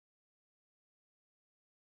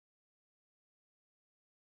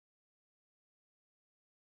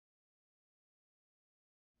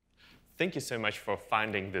thank you so much for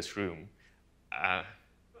finding this room.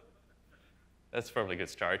 That's probably a good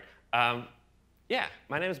start. Yeah,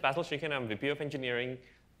 my name is Basil Shikin. I'm VP of Engineering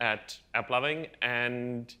at AppLovin,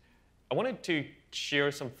 and I wanted to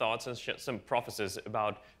share some thoughts and some prophecies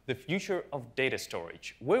about the future of data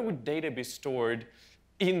storage. Where would data be stored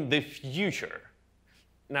in the future?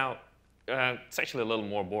 Now, it's actually a little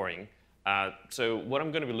more boring. So what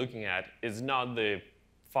I'm going to be looking at is not the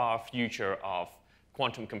far future of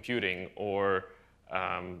quantum computing or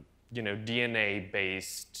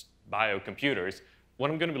DNA-based biocomputers. What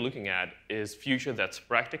I'm going to be looking at is future that's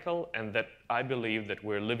practical and that I believe that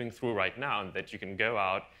we're living through right now, and that you can go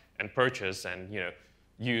out and purchase and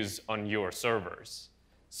use on your servers.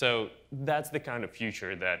 So that's the kind of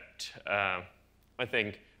future that I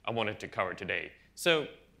think I wanted to cover today. So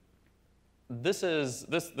this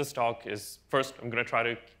talk is, first, I'm going to try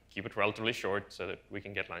to keep it relatively short so that we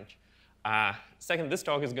can get lunch. Second, this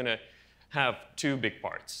talk is going to have two big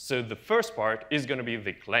parts. So the first part is going to be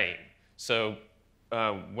the claim. So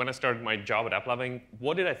when I started my job at AppLovin,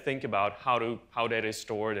 what did I think about how data is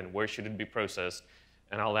stored and where should it be processed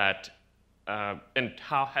and all that, and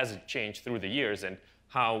how has it changed through the years and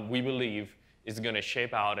how we believe is going to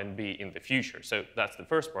shape out and be in the future. So that's the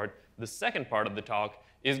first part. The second part of the talk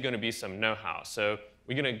is going to be some know-how. So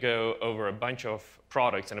we're going to go over a bunch of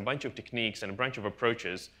products and a bunch of techniques and a bunch of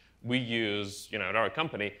approaches we use at our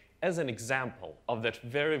company as an example of that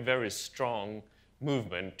very, very strong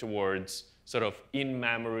movement towards sort of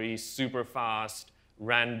in-memory, super fast,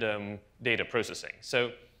 random data processing.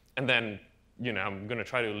 So, and then I'm going to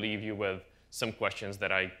try to leave you with some questions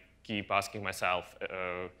that I keep asking myself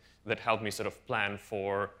that help me sort of plan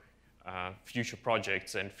for future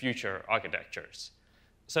projects and future architectures.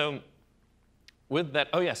 So with that,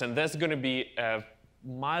 oh yes, and there's going to be a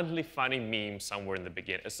mildly funny meme somewhere in the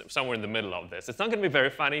beginning, somewhere in the middle of this. It's not going to be very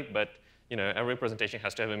funny, but every presentation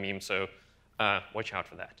has to have a meme, so watch out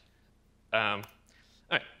for that. All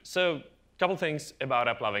right, so a couple things about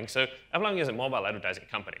AppLovin. So AppLovin is a mobile advertising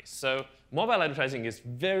company. So mobile advertising is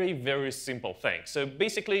very, very simple thing. So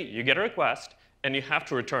basically, you get a request, and you have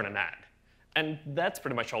to return an ad. And that's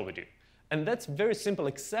pretty much all we do. And that's very simple,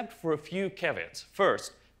 except for a few caveats.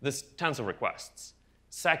 First, there's tons of requests.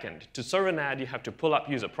 Second, to serve an ad, you have to pull up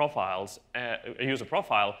user profiles, a user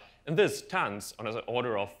profile, and there's tons, on an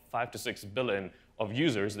order of 5 to 6 billion of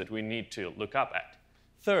users that we need to look up at.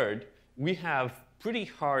 Third, we have pretty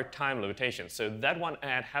hard time limitations. So that one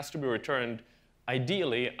ad has to be returned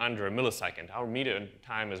ideally under a millisecond. Our median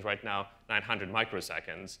time is right now 900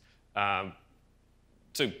 microseconds.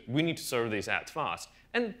 So we need to serve these ads fast.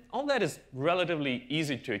 And all that is relatively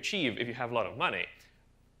easy to achieve if you have a lot of money.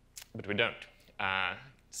 But we don't.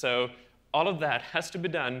 So all of that has to be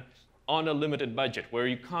done on a limited budget, where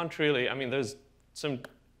you can't really, I mean, there's some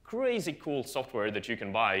crazy cool software that you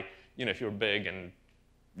can buy if you're big and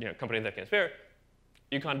a company that can spare.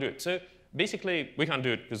 You can't do it. So basically, we can't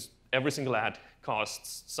do it because every single ad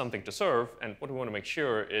costs something to serve. And what we want to make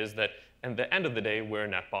sure is that at the end of the day, we're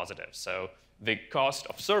net positive. So the cost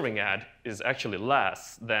of serving ad is actually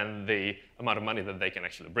less than the amount of money that they can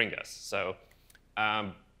actually bring us. So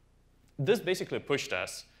this basically pushed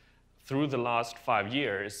us through the last 5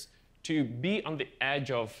 years to be on the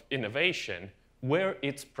edge of innovation where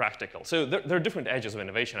it's practical. So there are different edges of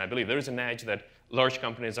innovation, I believe. There is an edge that large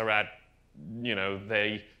companies are at.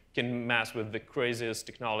 They can mess with the craziest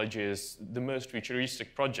technologies, the most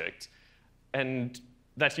futuristic projects, and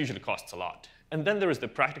that usually costs a lot. And then there is the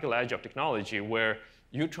practical edge of technology where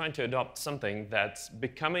you're trying to adopt something that's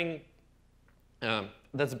becoming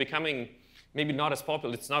maybe not as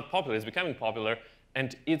popular. It's not popular. It's becoming popular,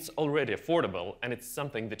 and it's already affordable, and it's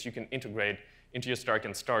something that you can integrate into your stack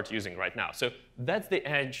and start using right now. So that's the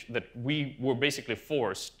edge that we were basically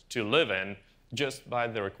forced to live in just by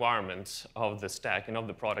the requirements of the stack and of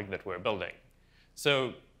the product that we're building.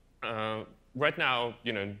 So right now,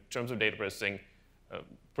 in terms of data processing,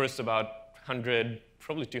 process about 100,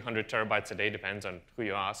 probably 200 terabytes a day, depends on who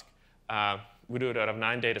you ask. We do it out of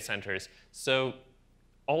 9 data centers. So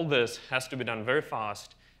all this has to be done very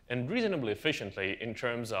fast and reasonably efficiently in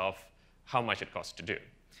terms of how much it costs to do.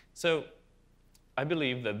 So I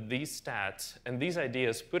believe that these stats and these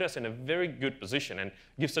ideas put us in a very good position and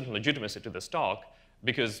give certain legitimacy to this talk,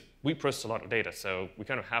 because we process a lot of data. So we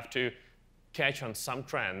kind of have to catch on some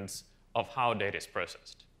trends of how data is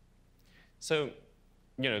processed. So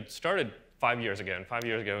it started 5 years ago. And 5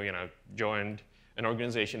 years ago, joined an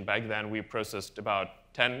organization. Back then, we processed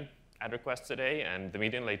about 10 ad requests a day, and the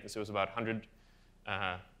median latency was about 100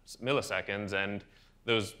 milliseconds. And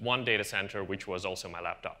there was one data center, which was also my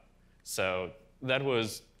laptop. So that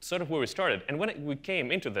was sort of where we started. And when I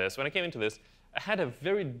came into this, I had a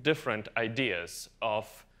very different ideas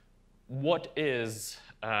of what is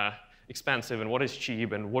expensive and what is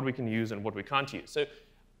cheap and what we can use and what we can't use. So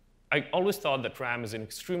I always thought that RAM is an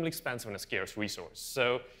extremely expensive and a scarce resource.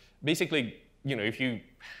 So basically, if you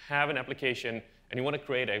have an application and you want to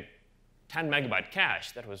create a 10 megabyte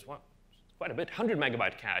cache, that was quite a bit, 100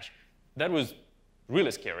 megabyte cache, that was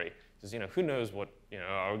really scary. Because who knows what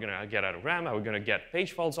are we going to get out of RAM? Are we going to get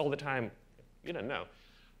page faults all the time? You don't know.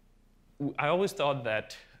 I always thought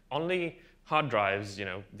that only hard drives,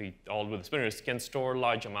 all with spinners, can store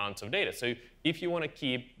large amounts of data. So if you want to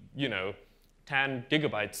keep 10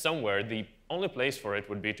 gigabytes somewhere, the only place for it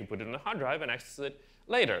would be to put it on a hard drive and access it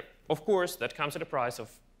later. Of course, that comes at a price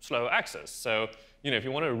of slow access. So if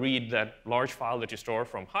you want to read that large file that you store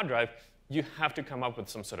from hard drive, you have to come up with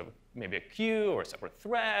some sort of maybe a queue or a separate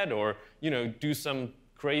thread or do some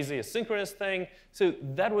crazy asynchronous thing. So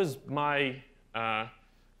that was my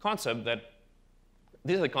concept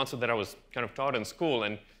these are the concepts that I was kind of taught in school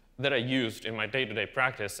and that I used in my day-to-day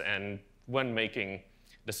practice and when making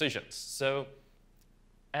decisions. So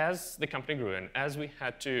as the company grew and as we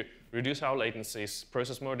had to reduce our latencies,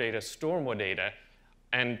 process more data, store more data,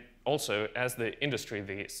 and also as the industry,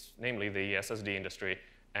 namely the SSD industry,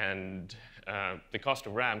 and the cost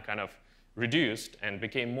of RAM kind of reduced and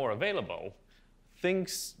became more available,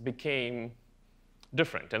 things became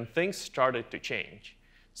different and things started to change.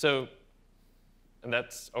 So, and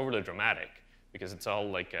that's overly dramatic because it's all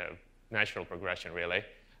like a natural progression, really.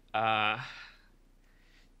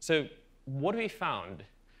 So what we found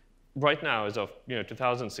right now is of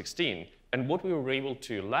 2016, and what we were able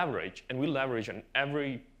to leverage, and we leverage in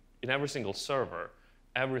every single server,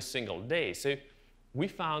 every single day. So we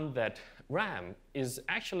found that RAM is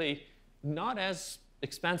actually not as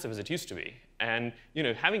expensive as it used to be. And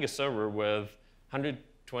having a server with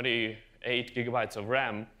 128 gigabytes of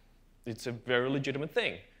RAM, it's a very legitimate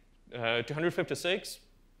thing. 256,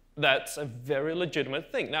 that's a very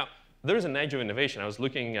legitimate thing. Now, there's an edge of innovation. I was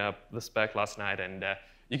looking up the spec last night, and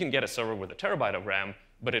you can get a server with a terabyte of RAM,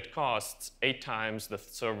 but it costs 8 times the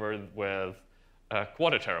server with a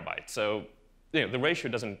quarter terabyte. So the ratio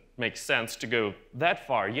doesn't make sense to go that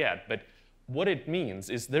far yet, but what it means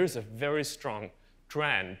is there's a very strong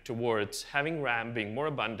trend towards having RAM being more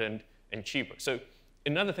abundant and cheaper. So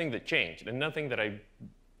another thing that changed, another thing that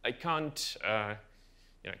I can't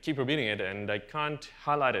keep repeating it, and I can't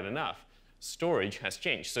highlight it enough, storage has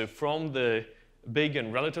changed. So from the big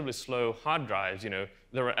and relatively slow hard drives,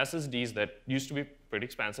 there are SSDs that used to be pretty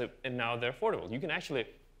expensive, and now they're affordable. You can actually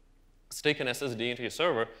stick an SSD into your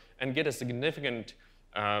server and get a significant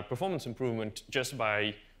performance improvement just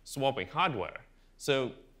by swapping hardware.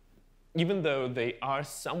 So even though they are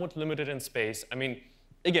somewhat limited in space, I mean,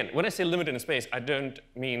 again, when I say limited in space, I don't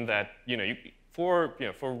mean that for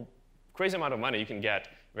crazy amount of money you can get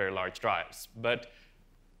very large drives, but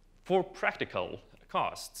for practical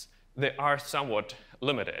costs, they are somewhat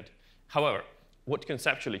limited. However, what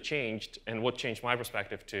conceptually changed and what changed my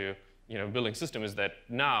perspective to building system is that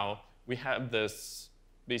now we have this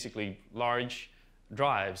basically large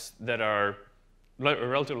drives that are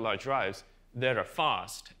relatively large drives that are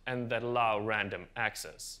fast and that allow random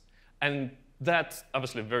access. And that's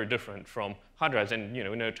obviously very different from hard drives. And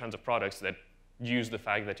we know tons of products that use the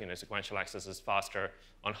fact that sequential access is faster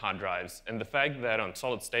on hard drives. And the fact that on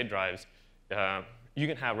solid-state drives, you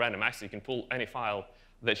can have random access. You can pull any file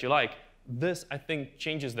that you like. This, I think,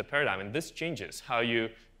 changes the paradigm. And this changes how you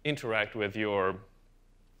interact with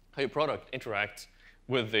how your product interacts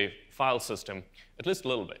with the file system, at least a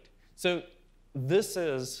little bit. So this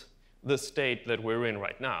is the state that we're in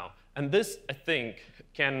right now. And this, I think,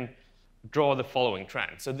 can draw the following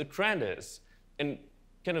trend. So the trend is, and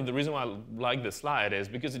kind of the reason why I like this slide is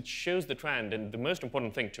because it shows the trend. And the most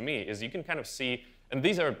important thing to me is you can kind of see, and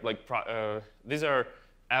these are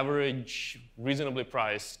average, reasonably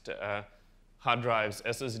priced hard drives,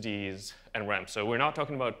 SSDs, and RAM. So we're not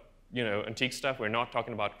talking about antique stuff. We're not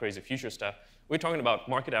talking about crazy future stuff. We're talking about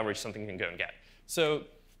market average, something you can go and get. So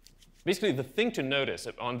basically, the thing to notice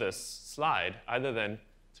on this slide, other than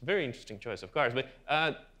it's a very interesting choice of cars, but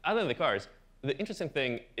other than the cars, the interesting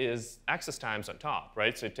thing is access times on top,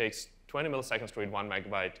 right? So it takes 20 milliseconds to read 1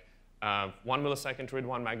 megabyte, 1 millisecond to read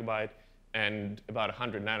 1 megabyte, and about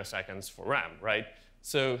 100 nanoseconds for RAM, right?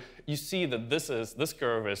 So you see that this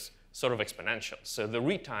curve is sort of exponential. So the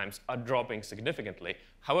read times are dropping significantly.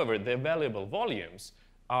 However, the available volumes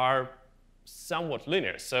are somewhat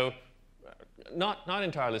linear. So not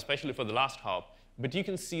entirely, especially for the last hop, but you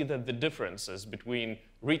can see that the differences between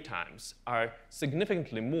read times are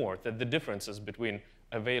significantly more than the differences between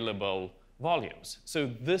available volumes. So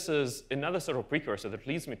this is another sort of precursor that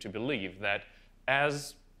leads me to believe that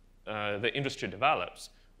as the industry develops,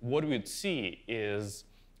 what we'd see is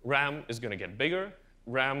RAM is going to get bigger.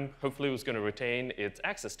 RAM hopefully was going to retain its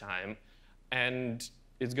access time, and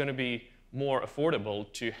it's going to be more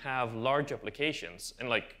affordable to have large applications, and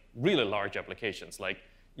like really large applications, like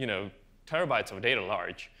terabytes of data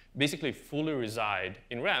large, basically fully reside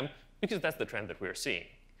in RAM, because that's the trend that we're seeing.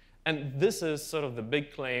 And this is sort of the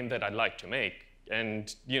big claim that I'd like to make.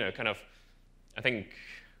 And kind of, I think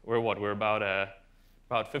we're about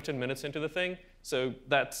 15 minutes into the thing. So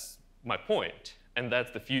that's my point. And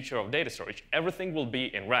that's the future of data storage. Everything will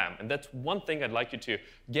be in RAM. And that's one thing I'd like you to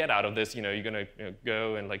get out of this. You're going to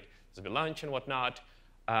go and there's a lunch and whatnot.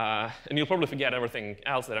 And you'll probably forget everything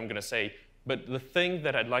else that I'm going to say. But the thing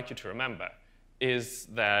that I'd like you to remember is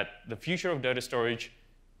that the future of data storage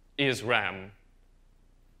is RAM.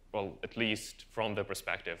 Well, at least from the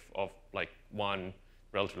perspective of one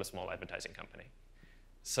relatively small advertising company.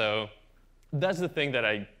 So that's the thing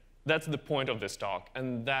that's the point of this talk,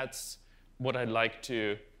 and that's what I'd like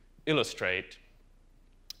to illustrate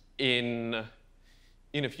in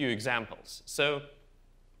a few examples. So,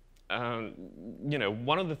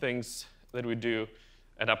 one of the things that we do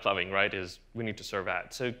at AppLovin, right, is we need to serve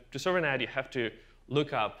ads. So to serve an ad, you have to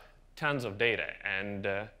look up tons of data, and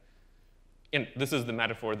this is the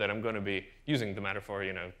metaphor that I'm going to be using. The metaphor,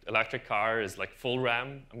 electric car is like full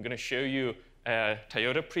RAM. I'm going to show you a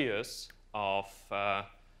Toyota Prius of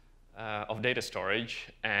data storage,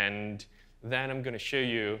 and then I'm going to show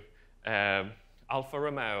you Alfa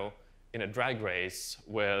Romeo in a drag race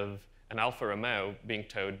with an Alfa Romeo being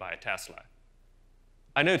towed by a Tesla.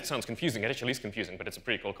 I know it sounds confusing. It actually is confusing, but it's a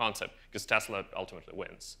pretty cool concept, because Tesla ultimately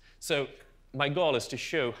wins. So my goal is to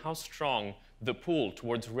show how strong the pull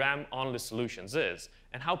towards RAM-only solutions is,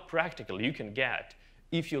 and how practical you can get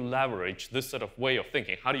if you leverage this sort of way of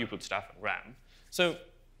thinking. How do you put stuff in RAM? So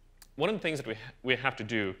one of the things that we have to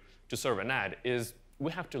do to serve an ad is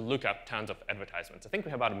we have to look up tons of advertisements. I think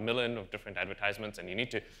we have about 1 million of different advertisements, and you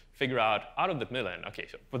need to figure out the 1 million, OK,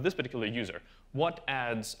 so for this particular user, what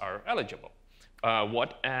ads are eligible?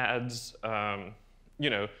 What ads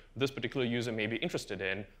this particular user may be interested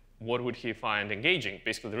in? What would he find engaging?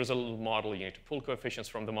 Basically, there is a little model. You need to pull coefficients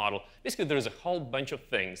from the model. Basically, there is a whole bunch of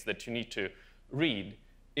things that you need to read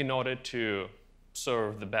in order to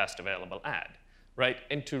serve the best available ad, right?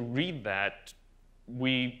 And to read that,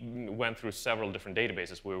 we went through several different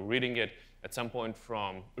databases. We were reading it at some point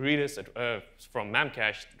from Redis, from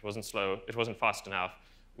Memcache. It wasn't slow. It wasn't fast enough.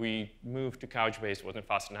 We moved to Couchbase. It wasn't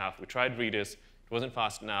fast enough. We tried Redis. It wasn't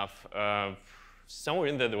fast enough. Somewhere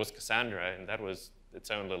in there was Cassandra, and that was its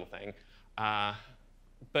own little thing.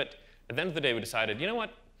 But at the end of the day, we decided, you know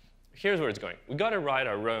what? Here's where it's going. We've got to write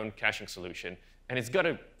our own caching solution, and it's got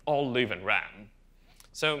to all live in RAM.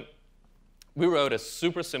 So we wrote a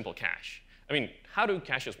super simple cache. I mean, how do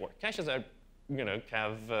caches work? Caches are,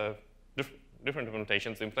 have different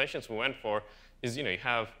implementations. The implementations we went for is, you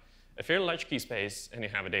have a fairly large key space, and you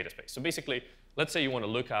have a data space. So basically, let's say you want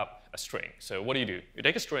to look up a string. So what do? You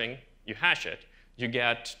take a string, you hash it, you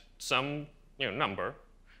get some number,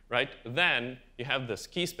 right? Then you have this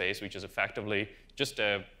key space, which is effectively just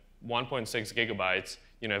a 1.6 gigabytes,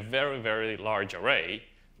 very, very large array.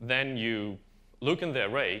 Then you look in the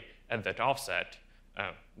array at that offset.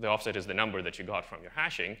 The offset is the number that you got from your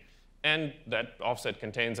hashing. And that offset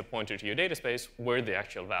contains a pointer to your data space where the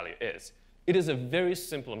actual value is. It is a very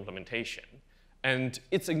simple implementation. And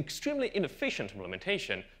it's an extremely inefficient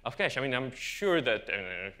implementation of cache. I mean, I'm sure that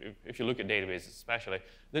if you look at databases especially,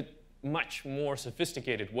 that much more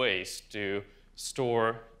sophisticated ways to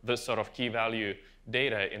store this sort of key value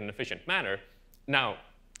data in an efficient manner. Now,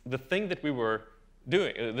 the thing that we were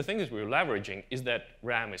doing, the thing that we were leveraging is that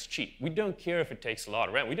RAM is cheap. We don't care if it takes a lot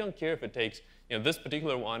of RAM. We don't care if it takes, this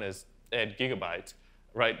particular one is 8 gigabytes,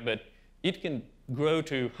 right? But it can grow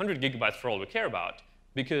to 100 gigabytes for all we care about,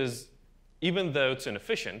 because even though it's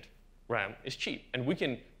inefficient, RAM is cheap. And we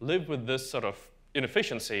can live with this sort of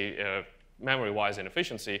inefficiency, memory-wise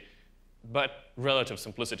inefficiency, but relative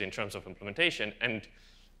simplicity in terms of implementation. And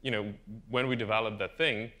when we develop that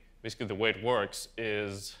thing, basically the way it works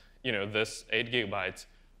is this 8 gigabytes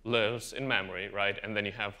lives in memory, right? And then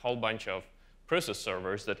you have a whole bunch of process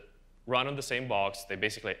servers that run on the same box. They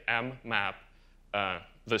basically map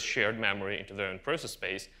the shared memory into their own process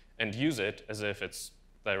space and use it as if it's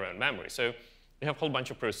their own memory. So you have a whole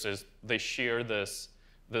bunch of processes. They share this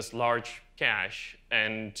large cache,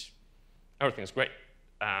 and everything's great.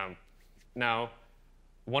 Now,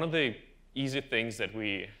 one of the easy things that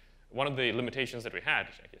one of the limitations that we had,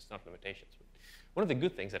 I guess not limitations, but one of the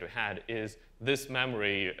good things that we had is this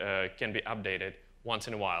memory can be updated once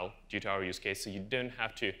in a while due to our use case. So you don't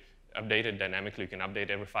have to update it dynamically. You can update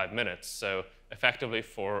every 5 minutes. So effectively,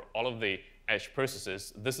 for all of the edge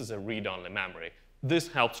processes, this is a read-only memory. This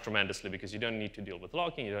helps tremendously because you don't need to deal with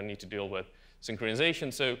locking. You don't need to deal with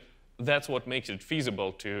synchronization. So that's what makes it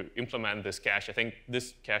feasible to implement this cache. I think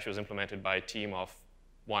this cache was implemented by a team of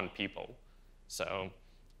 1 people. So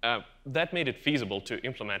that made it feasible to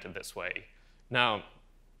implement it this way. Now,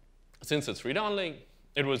 since it's read-only,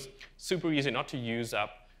 it was super easy not to use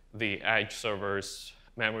up the edge server's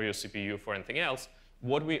memory or CPU for anything else.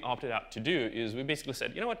 What we opted out to do is we basically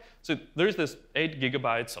said, you know what? So there's this 8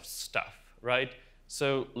 gigabytes of stuff, right?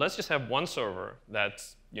 So let's just have one server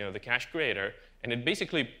that's the cache creator, and it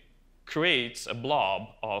basically creates a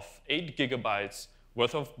blob of 8 gigabytes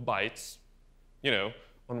worth of bytes,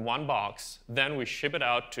 on one box. Then we ship it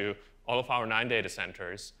out to all of our 9 data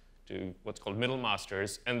centers, to what's called middle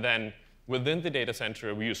masters, and then within the data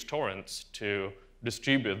center, we use torrents to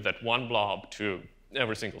distribute that one blob to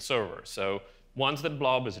every single server. So once that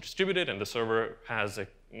blob is distributed and the server has a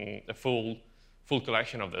full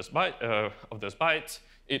collection of those bytes,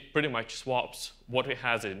 it pretty much swaps what it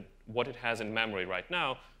has in memory right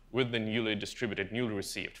now with the newly distributed, newly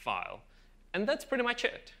received file. And that's pretty much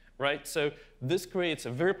it, right? So this creates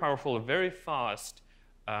a very powerful, very fast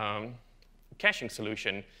caching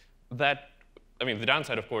solution that, the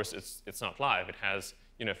downside, of course, is it's not live. It has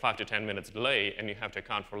 5 to 10 minutes delay, and you have to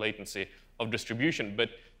account for latency of distribution. But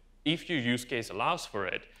if your use case allows for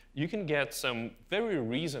it, you can get some very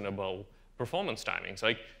reasonable performance timings.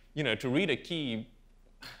 Like, to read a key,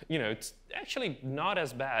 it's actually not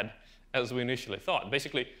as bad as we initially thought.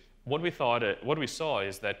 Basically, what we saw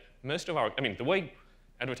is that most of our, the way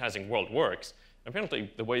advertising world works,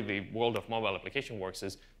 apparently the way the world of mobile application works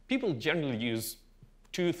is people generally use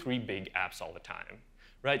 2, 3 big apps all the time,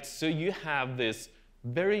 right? So you have this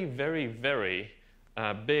very, very, very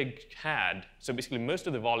big head. So basically, most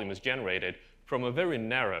of the volume is generated from a very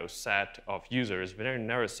narrow set of users, very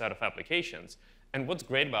narrow set of applications. And what's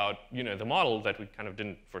great about the model that we kind of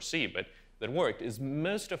didn't foresee, but that worked, is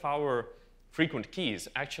most of our frequent keys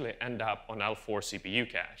actually end up on L4 CPU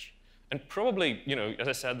cache. And probably, as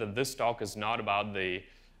I said, that this talk is not about the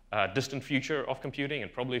distant future of computing,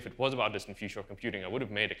 and probably if it was about distant future of computing, I would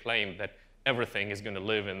have made a claim that everything is going to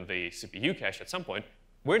live in the CPU cache at some point.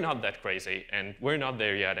 We're not that crazy, and we're not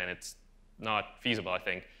there yet, and it's not feasible, I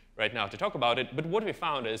think, right now to talk about it. But what we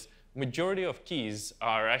found is majority of keys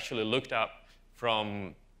are actually looked up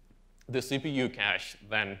from the CPU cache,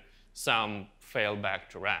 then some fail back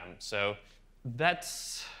to RAM. So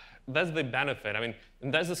that's the benefit.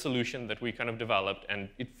 And that's the solution that we kind of developed, and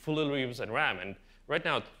it fully lives in RAM. And right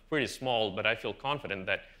now, it's pretty small, but I feel confident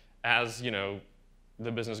that as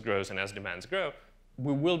the business grows and as demands grow,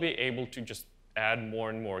 we will be able to just add more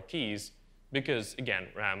and more keys because, again,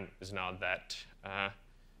 RAM is not that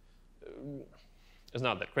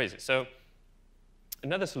crazy. So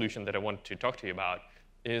another solution that I want to talk to you about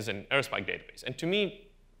is an Aerospike database. And to me,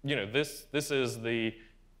 this is the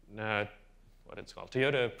what it's called,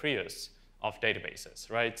 Toyota Prius of databases,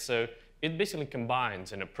 right? So it basically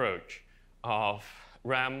combines an approach of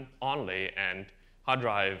RAM only and hard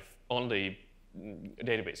drive only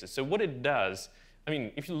databases. So what it does,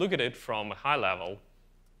 if you look at it from a high level,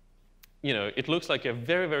 it looks like a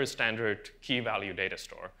very, very standard key value data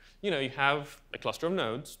store. You have a cluster of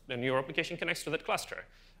nodes, and your application connects to that cluster.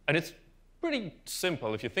 And it's pretty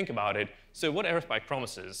simple if you think about it. So what Aerospike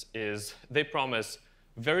promises is they promise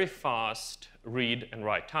very fast read and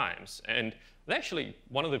write times. And they're actually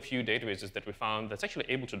one of the few databases that we found that's actually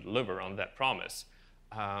able to deliver on that promise.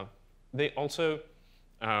 They also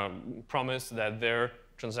promise that their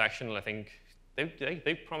transactional, I think,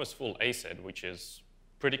 they promise full ACID, which is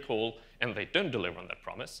pretty cool, and they don't deliver on that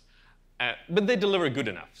promise. But they deliver good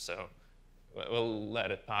enough, so we'll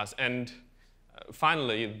let it pass. And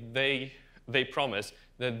finally, they promise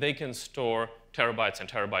that they can store terabytes and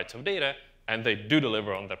terabytes of data, and they do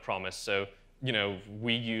deliver on that promise. So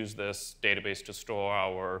we use this database to store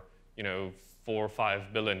our 4 or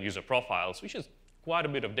 5 billion user profiles, which is quite a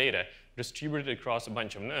bit of data distributed across a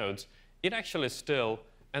bunch of nodes. It actually still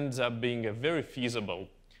ends up being a very feasible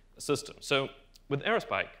system. So with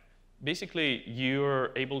Aerospike, basically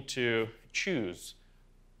you're able to choose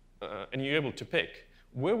and you're able to pick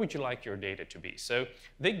where would you like your data to be. So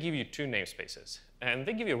they give you 2 namespaces. And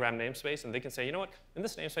they give you a RAM namespace, and they can say, you know what, in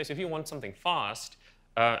this namespace, if you want something fast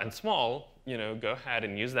and small, go ahead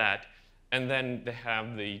and use that. And then they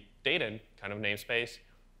have the data kind of namespace,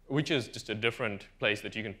 which is just a different place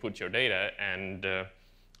that you can put your data, and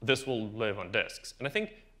this will live on disks. And I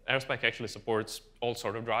think Aerospike actually supports all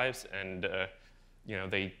sort of drives, and I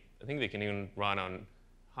think they can even run on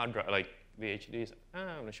hard drive, like the HDDs.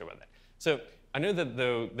 I'm not sure about that. So I know that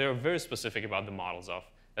they're very specific about the models of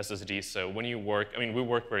SSDs. So when you work, I mean, we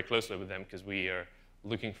work very closely with them because we are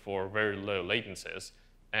looking for very low latencies.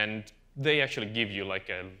 And they actually give you like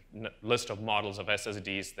a list of models of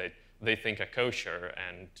SSDs that they think are kosher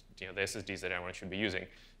and the SSDs that everyone should be using.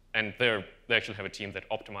 And they actually have a team that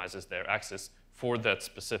optimizes their access for that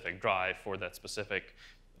specific drive, for that specific,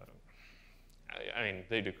 I mean,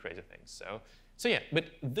 they do crazy things. So yeah, but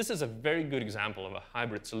this is a very good example of a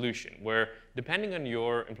hybrid solution where depending on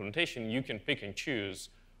your implementation, you can pick and choose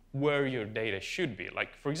where your data should be.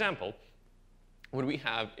 Like, for example, what we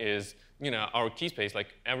have is our key space,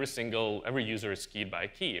 like every user is keyed by a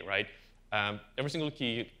key, right? Every single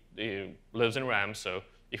key lives in RAM, so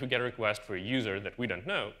if we get a request for a user that we don't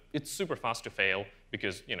know, it's super fast to fail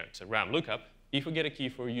because it's a RAM lookup. If we get a key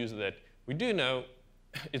for a user that we do know,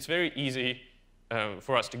 it's very easy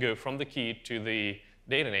for us to go from the key to the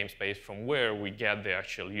data namespace from where we get the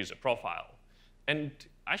actual user profile. And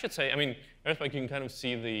I should say, I mean, Aerospike, you can kind of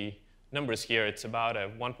see the numbers here. It's about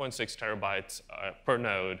 1.6 terabytes per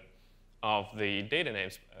node of the data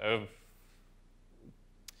names of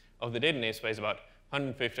the data namespace. About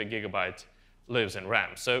 150 gigabytes lives in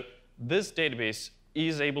RAM. So this database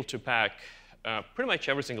is able to pack pretty much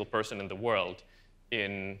every single person in the world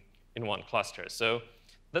in one cluster. So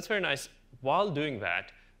that's very nice. While doing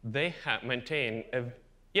that, they maintain a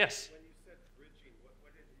yes. When you said bridging, what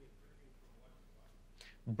did you mean bridging from what to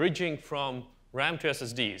what? Bridging from RAM to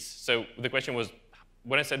SSDs. So the question was,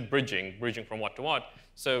 when I said bridging from what to what?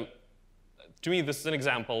 So to me, this is an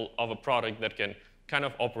example of a product that can kind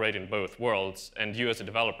of operate in both worlds, and you as a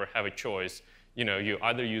developer have a choice. You're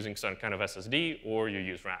either using some kind of SSD or you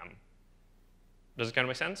use RAM. Does it kind of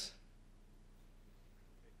make sense?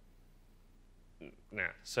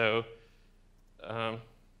 Yeah. So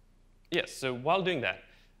yes. So while doing that,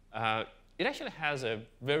 it actually has a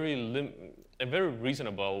very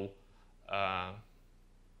reasonable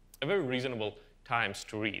times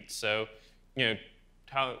to read. So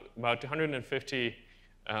about 250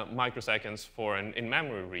 microseconds for an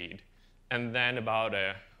in-memory read, and then about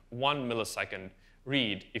a 1 millisecond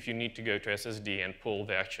read if you need to go to SSD and pull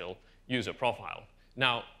the actual user profile.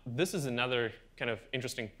 Now, this is another kind of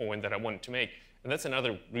interesting point that I wanted to make, and that's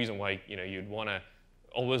another reason why you'd want to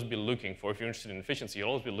always be looking for, if you're interested in efficiency, you'll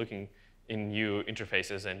always be looking in new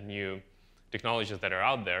interfaces and new technologies that are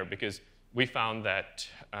out there, because we found that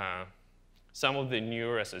some of the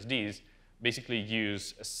newer SSDs basically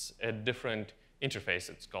use a different interface.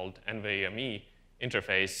 It's called NVMe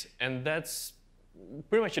interface, and that's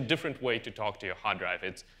pretty much a different way to talk to your hard drive.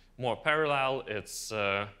 It's more parallel. It's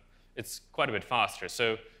quite a bit faster.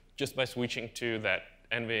 So just by switching to that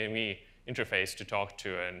NVMe interface to talk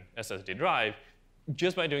to an SSD drive,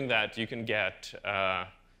 just by doing that, you can get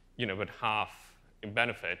about half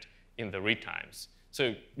benefit in the read times.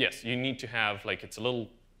 So yes, you need to have, like, it's a little,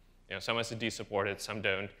 some SSDs support it, some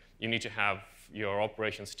don't. You need to have your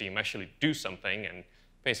operations team actually do something and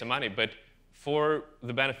pay some money. But for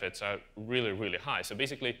the benefits are really, really high. So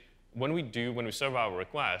basically, when we serve our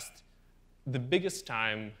request, the biggest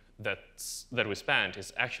time that we spend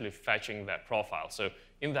is actually fetching that profile. So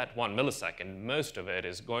in that 1 millisecond, most of it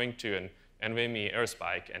is going to an NVMe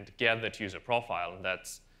Aerospike and get that user profile, and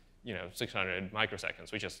that's 600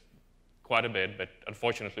 microseconds, which is quite a bit. But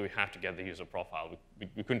unfortunately, we have to get the user profile.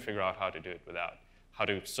 We couldn't figure out how to do it without, how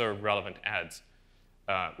to serve relevant ads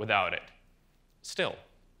without it. Still,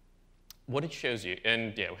 what it shows you,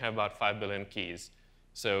 and yeah, we have about 5 billion keys,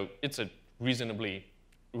 so it's a reasonably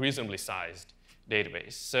sized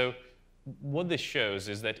database. So what this shows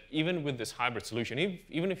is that even with this hybrid solution,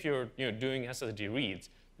 even if you're doing SSD reads,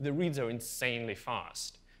 the reads are insanely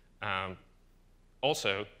fast.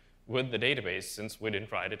 Also, with the database, since we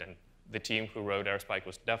didn't write it, and the team who wrote Aerospike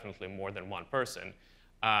was definitely more than one person,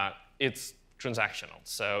 it's transactional.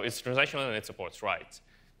 So it's transactional and it supports writes.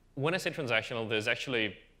 When I say transactional,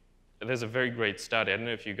 there's a very great study. I don't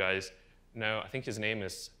know if you guys know. I think his name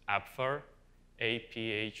is Aphyr,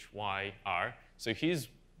 A-P-H-Y-R. So he's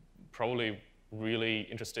probably really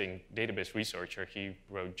interesting database researcher. He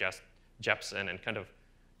wrote Jepsen and kind of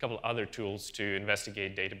a couple other tools to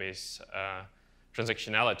investigate database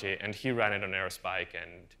transactionality, and he ran it on Aerospike,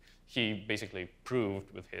 and he basically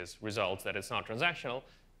proved with his results that it's not transactional.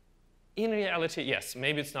 In reality, yes,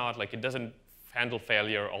 maybe it's not, like it doesn't handle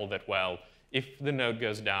failure all that well. If the node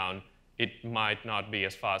goes down, it might not be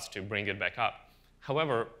as fast to bring it back up.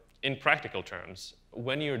 However, in practical terms,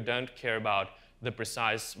 when you don't care about the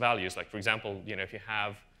precise values, like for example, if you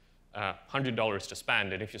have $100 to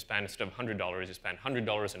spend, and if you spend instead of $100, you spend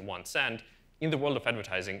 $100.01, in the world of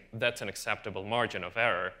advertising, that's an acceptable margin of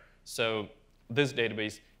error. So this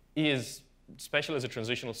database is, especially as a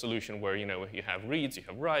transitional solution where you have reads, you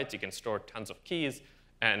have writes, you can store tons of keys,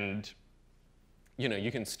 and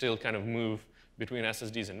you can still kind of move between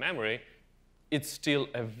SSDs and memory, it's still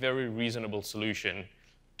a very reasonable solution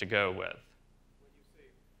to go with. When you say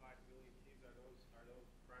 5 million keys, are those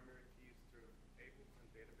primary keys through tables and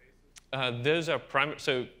databases? Those are primary.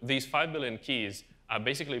 So these 5 billion keys are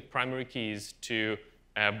basically primary keys to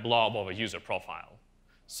a blob of a user profile.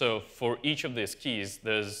 So for each of these keys,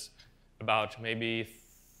 there's about maybe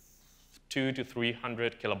 200 to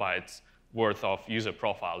 300 kilobytes worth of user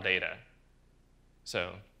profile data.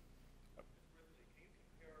 So.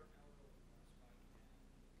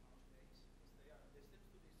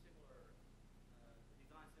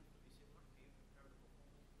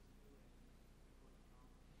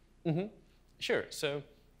 Mm-hmm. Sure. So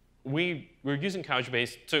we were using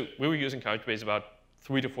Couchbase. So we were using Couchbase about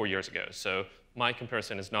 3 to 4 years ago. So my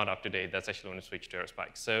comparison is not up to date. That's actually when we switched to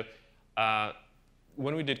AirSpike. So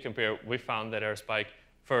when we did compare, we found that AirSpike,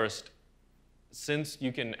 first, since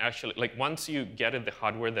you can actually, like once you get it the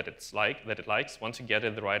hardware that it likes, once you get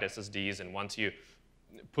it the right SSDs, and once you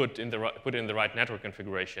put in the right network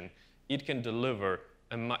configuration, it can deliver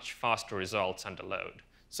a much faster results under load.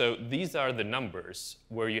 So these are the numbers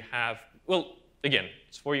where you have, well, again,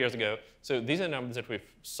 it's 4 years ago. So these are numbers that we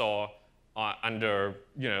saw under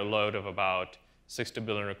load of about 60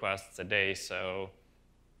 billion requests a day. So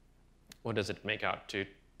what does it make out to?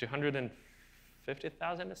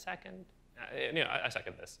 250,000 a second? I suck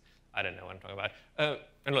at this. I don't know what I'm talking about.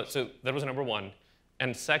 And look, so that was number one.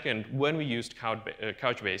 And second, when we used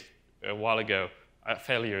Couchbase a while ago,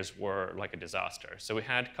 failures were like a disaster. So we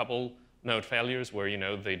had a couple node failures where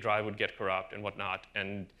the drive would get corrupt and whatnot,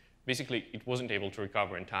 and basically it wasn't able to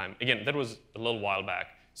recover in time. Again, that was a little while back,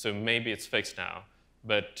 so maybe it's fixed now.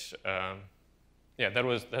 But yeah,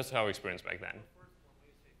 that's our experience back then.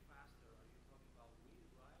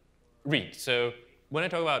 Read. So when I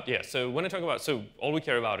talk about, so all we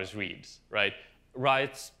care about is reads, right?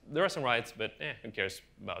 Writes, there are some writes, but who cares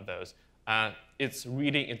about those? It's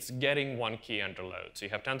reading, it's getting one key under load. So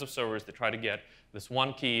you have tons of servers that try to get this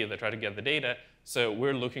one key, they try to get the data. So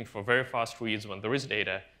we're looking for very fast reads when there is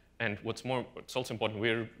data. And what's also important,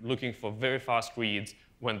 we're looking for very fast reads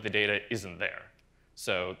when the data isn't there.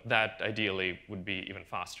 So that ideally would be even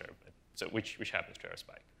faster, but, so which happens to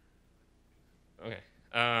AirSpike. OK.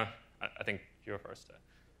 I think you're first.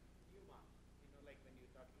 Like when you're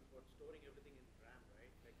talking about storing everything in RAM,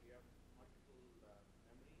 right? Like you have multiple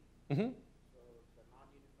memory. Mm-hmm. So the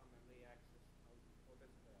non-uniform memory access, how does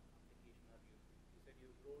the application have you said you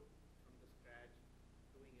wrote from the scratch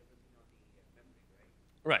doing everything on the memory, right?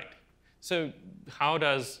 Right. So how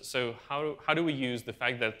do we use the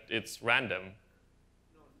fact that it's random?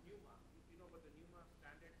 No, NUMA. You know about the NUMA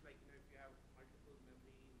standards, like if you have multiple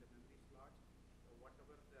memory in the memory slot, so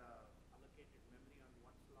whatever the allocated memory on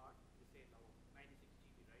one slot, you say now 96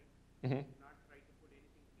 GB, right? Mm-hmm. Do not try to put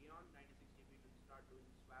anything beyond 96 GB to start doing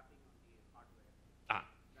swapping on the hardware.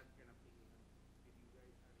 That kind of thing. Did you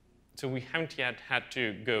guys have any? So we haven't yet had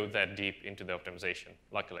to go that deep into the optimization,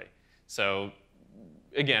 luckily. So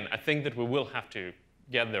again, I think that we will have to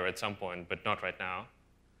get there at some point, but not right now.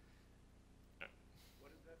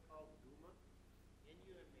 What is that called? NUMA?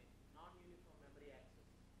 NUMA, non-uniform memory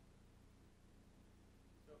access.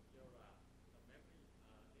 So your the memory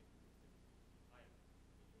is higher.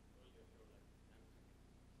 Earlier you were like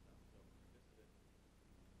nanoseconds stuff. So this is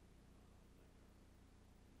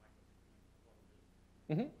microsecond.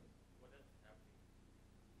 Mm-hmm. What else happening?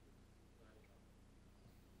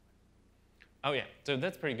 Oh yeah, so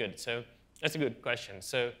that's pretty good. So that's a good question.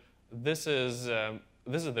 So this is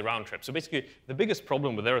the round trip. So basically, the biggest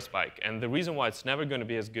problem with AirSpike, and the reason why it's never going to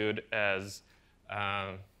be as good as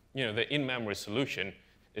the in-memory solution,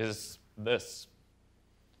 is this.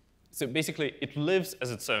 So basically, it lives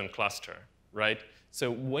as its own cluster, right?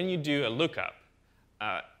 So when you do a lookup,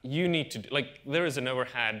 you need to there is an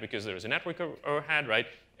overhead because there is a network overhead, right?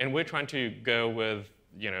 And we're trying to go with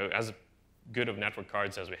as good of network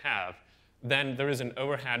cards as we have. Then there is an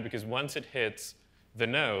overhead because once it hits the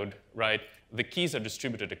node, right, the keys are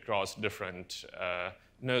distributed across different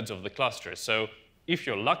nodes of the cluster. So if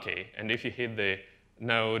you're lucky, and if you hit the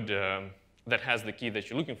node that has the key that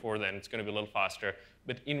you're looking for, then it's going to be a little faster.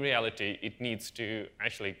 But in reality, it needs to,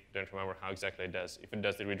 actually don't remember how exactly it does, if it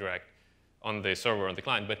does the redirect on the server or on the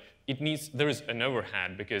client. But there is an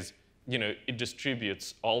overhead because it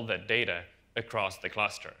distributes all that data across the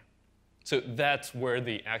cluster. So that's where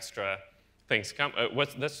the extra things come.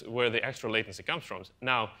 That's where the extra latency comes from.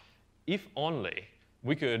 Now, if only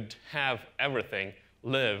we could have everything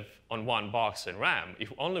live on one box in RAM,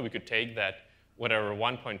 if only we could take that whatever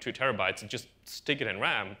 1.2 terabytes and just stick it in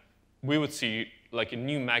RAM, we would see like a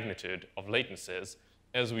new magnitude of latencies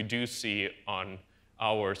as we do see on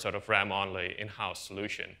our sort of RAM-only in-house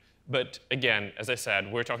solution. But again, as I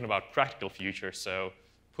said, we're talking about practical future. So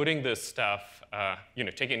putting this stuff,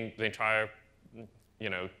 taking the entire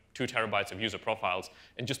 2 terabytes of user profiles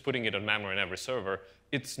and just putting it on memory on every server,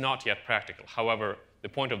 it's not yet practical. However, the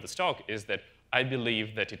point of this talk is that I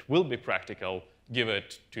believe that it will be practical, give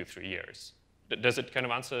it 2-3 years. Does it kind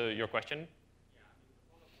of answer your question? Yeah, I mean, the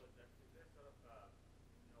follow-up was that is there sort of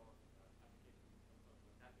application of that your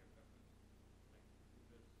preference, like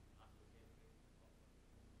users ask the same thing,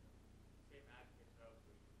 same ad gets out,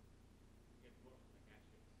 so you get more from the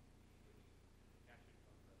cache hits, cache hit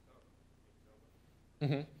from the server,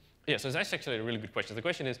 Mm-hmm. Yeah, so that's actually a really good question. The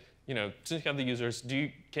question is, since you have the users,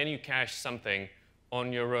 can you cache something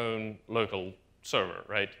on your own local server,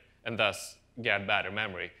 right? And thus get better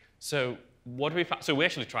memory. So what we found, so we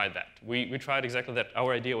actually tried that. We tried exactly that.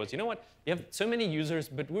 Our idea was, you know what? You have so many users,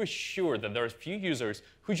 but we're sure that there are a few users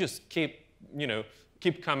who just keep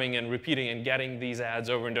coming and repeating and getting these ads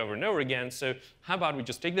over and over and over again. So how about we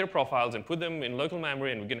just take their profiles and put them in local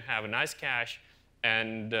memory, and we're going to have a nice cache,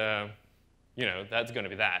 and that's going to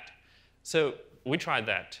be that. So we tried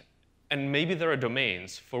that. And maybe there are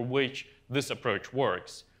domains for which this approach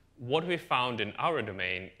works. What we found in our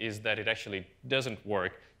domain is that it actually doesn't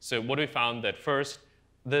work. So what we found that first,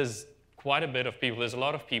 there's quite a bit of people, there's a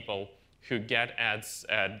lot of people who get ads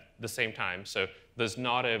at the same time. So there's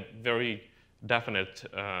not a very definite,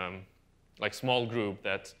 small group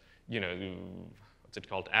that's, what's it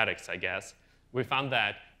called, addicts, I guess. We found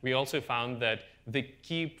that. We also found that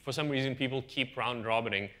for some reason, people keep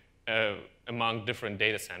round-robining among different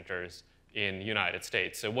data centers in the United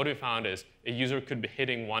States. So what we found is a user could be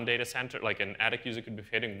hitting one data center, like an addict user could be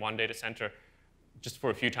hitting one data center just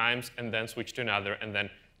for a few times and then switch to another and then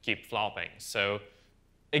keep flopping. So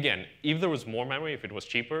again, if there was more memory, if it was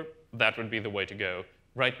cheaper, that would be the way to go.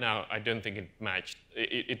 Right now, I don't think it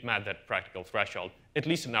met that practical threshold, at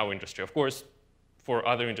least in our industry. Of course, for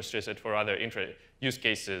other industries and for other use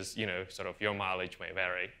cases, sort of your mileage may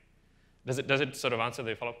vary. Does it sort of answer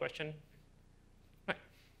the follow-up question? Right.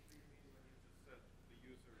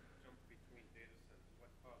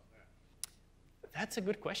 That's a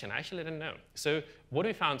good question. I actually didn't know. So what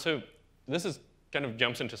we found, so this is kind of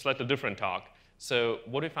jumps into a slightly different talk. So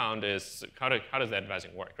what we found is how does the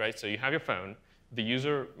advertising work, right? So you have your phone. The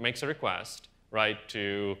user makes a request, right,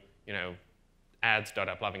 to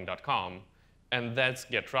ads.applovin.com, and that's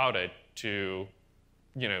get routed to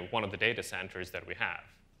one of the data centers that we have,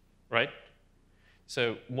 right?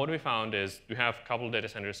 So what we found is we have a couple of data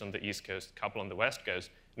centers on the East Coast, a couple on the West Coast,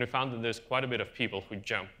 and we found that there's quite a bit of people who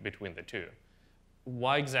jump between the two.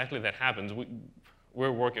 Why exactly that happens,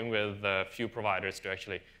 we're working with a few providers to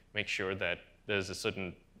actually make sure that there's a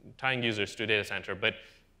certain tying users to a data center, but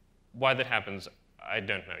why that happens, I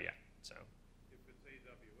don't know yet. So. If it's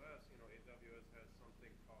AWS, AWS has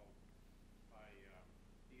something called by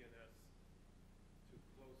DNS to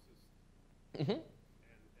closest, and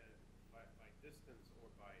by distance or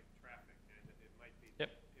by traffic, and it might be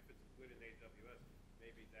if it's within AWS,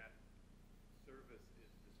 maybe that service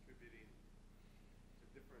is distributing to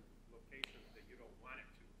different locations that you don't want it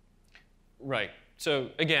to. Right.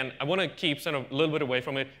 So again, I want to keep sort of a little bit away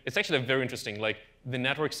from it. It's actually very interesting, like the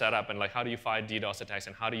network setup and like how do you fight DDoS attacks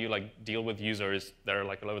and how do you like deal with users that are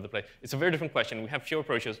like all over the place. It's a very different question. We have few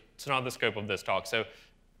approaches. It's not the scope of this talk. So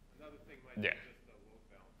another thing might be just the load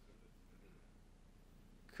balancer.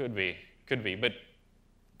 Could be. But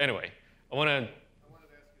anyway, I wanted to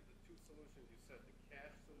ask you the two solutions you said, the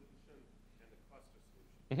cache solution and the cluster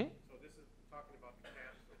solution. So this is talking about the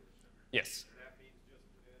cache solution. Yes. And that means just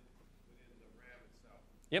within the RAM itself.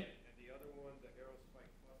 Yep. And the other one, the Aerospike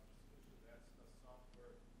cluster solution, that's the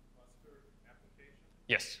software cluster application.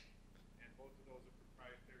 Yes. And both of those are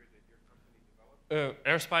proprietary that your company developed?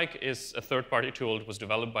 Aerospike is a third-party tool. It was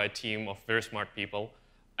developed by a team of very smart people.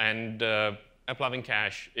 And AppLovin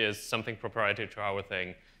Cache is something proprietary to our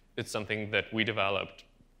thing. It's something that we developed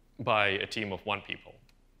by a team of 1 people.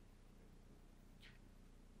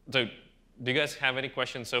 So do you guys have any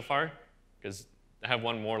questions so far? Because I have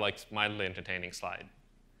one more like mildly entertaining slide.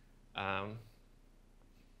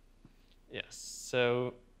 Yes,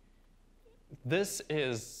 so this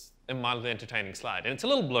is a mildly entertaining slide. And it's a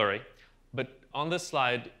little blurry, but on this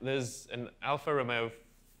slide, there's an Alfa Romeo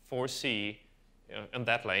 4C in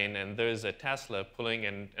that lane, and there's a Tesla pulling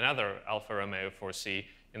in another Alfa Romeo 4C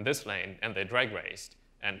in this lane, and they drag raced,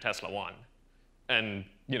 and Tesla won. And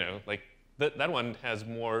like that one has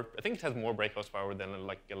more. I think it has more brake horsepower than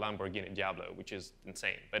like a Lamborghini Diablo, which is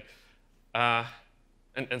insane. But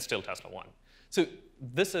and still Tesla won. So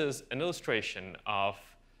this is an illustration of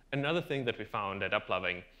another thing that we found at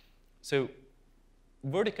AppLovin. So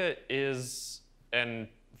Vertica is a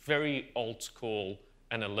very old school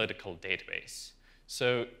analytical database.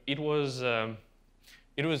 So it's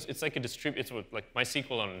like it's like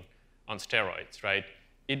MySQL on steroids, right?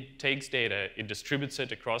 It takes data, it distributes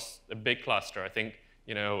it across a big cluster. I think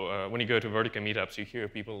when you go to Vertica meetups, you hear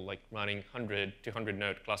people like running 100 to 100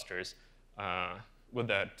 node clusters with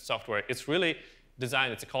that software. It's really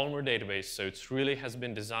designed. It's a columnar database, so it really has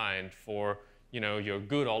been designed for your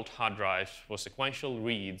good old hard drives for sequential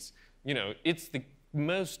reads. It's the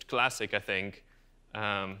most classic, I think.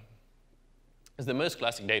 It's the most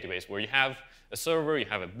classic database where you have a server, you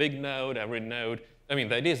have a big node, every node. I mean,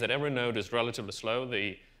 the idea is that every node is relatively slow.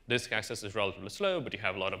 The disk access is relatively slow, but you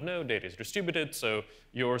have a lot of node, data is distributed, so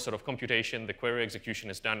your sort of computation, the query execution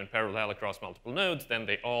is done in parallel across multiple nodes. Then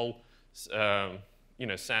they all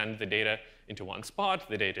send the data into one spot.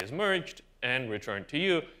 The data is merged and returned to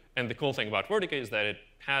you. And the cool thing about Vertica is that it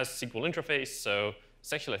has SQL interface. So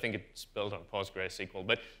it's actually, I think it's built on PostgreSQL.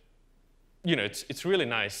 But it's really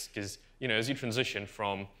nice because as you transition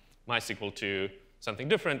from MySQL to something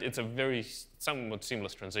different, it's a very somewhat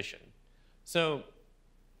seamless transition. So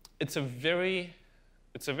it's a very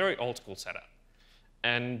old school setup.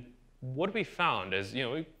 And what we found is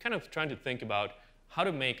we're kind of trying to think about how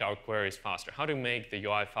to make our queries faster, how to make the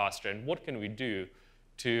UI faster, and what can we do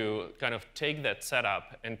to kind of take that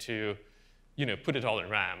setup and to put it all in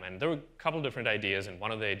RAM. And there were a couple different ideas, and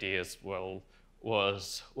one of the ideas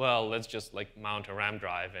was, well, let's just like mount a RAM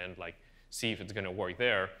drive and like see if it's going to work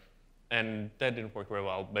there. And that didn't work very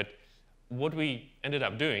well. But what we ended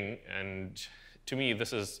up doing, and to me,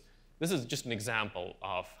 this is just an example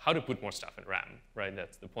of how to put more stuff in RAM, right?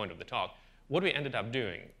 That's the point of the talk. What we ended up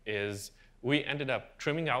doing is we ended up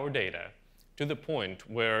trimming our data to the point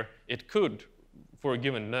where it could, for a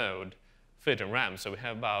given node, fit in RAM. So we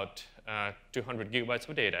have about 200 gigabytes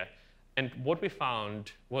of data. And what we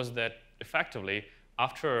found was that effectively,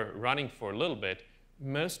 after running for a little bit,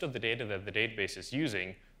 most of the data that the database is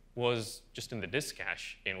using was just in the disk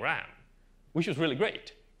cache in RAM, which was really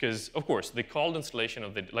great. Because, of course, the called installation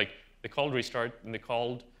of the called restart and the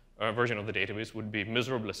called version of the database would be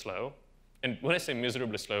miserably slow. And when I say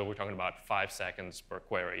miserably slow, we're talking about 5 seconds per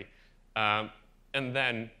query. And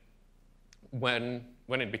then when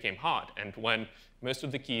it became hot and when most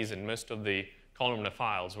of the keys and most of the columnar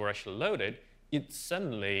files were actually loaded, it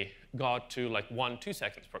suddenly got to like 1-2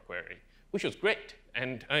 seconds per query, which was great.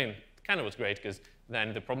 And I mean, it kind of was great because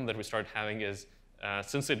then the problem that we started having is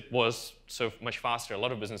since it was so much faster, a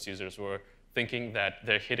lot of business users were thinking that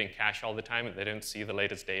they're hitting cache all the time and they don't see the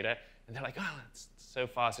latest data. And they're like, oh, it's so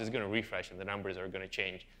fast, it's going to refresh and the numbers are going to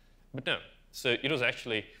change. But no. So it was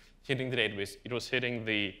actually hitting the database. It was hitting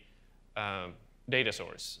the data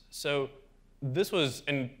source. So this was,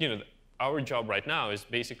 and our job right now is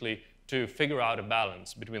basically to figure out a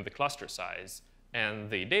balance between the cluster size and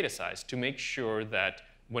the data size to make sure that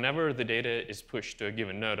whenever the data is pushed to a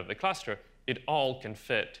given node of the cluster, it all can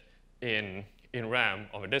fit in RAM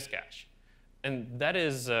of a disk cache. And that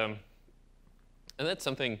is, and that's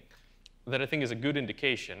something that I think is a good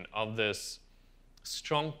indication of this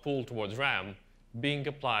strong pull towards RAM being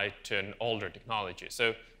applied to an older technology.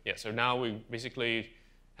 So yeah, so now we basically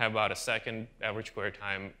have about a second average query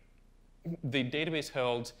time. The database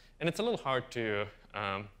holds, and it's a little hard to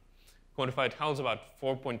quantify, it holds about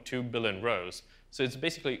 4.2 billion rows. So it's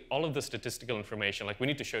basically all of the statistical information. Like we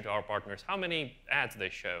need to show to our partners how many ads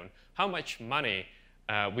they've shown, how much money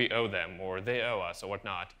we owe them or they owe us or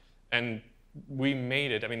whatnot. And we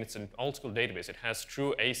made it, I mean, it's an old school database. It has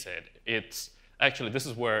true ACID. It's actually, this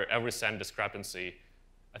is where every cent discrepancy,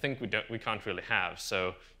 I think we can't really have.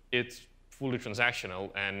 So it's fully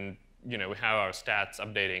transactional, and we have our stats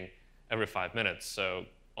updating every 5 minutes, so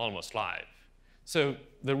almost live. So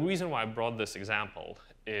the reason why I brought this example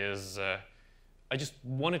is I just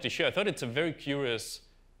wanted to show, I thought it's a very curious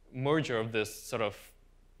merger of this sort of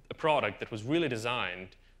a product that was really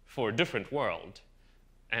designed for a different world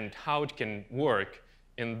and how it can work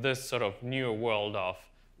in this sort of newer world of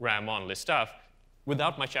RAM-only stuff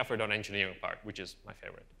without much effort on engineering part, which is my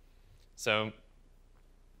favorite. So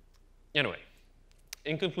anyway,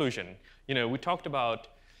 in conclusion, we talked about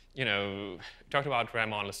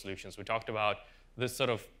RAM-only solutions. We talked about this sort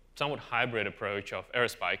of somewhat hybrid approach of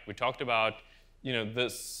AirSpike. We talked about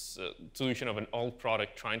this solution of an old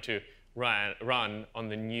product trying to run on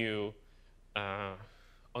the new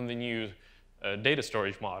on the new data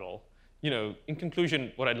storage model. In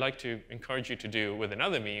conclusion, what I'd like to encourage you to do with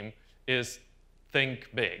another meme is think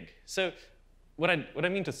big. So what I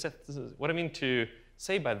mean to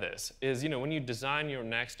say by this is, when you design your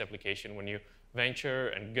next application, when you venture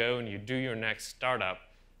and go and you do your next startup,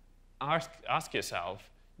 ask yourself,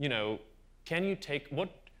 can you take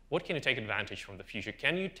what can you take advantage from the future?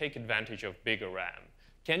 Can you take advantage of bigger RAM?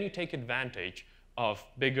 Can you take advantage of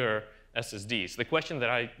bigger SSDs? The question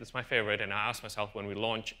that's my favorite, and I ask myself when we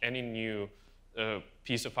launch any new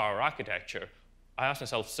piece of our architecture, I ask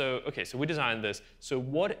myself, so we designed this. So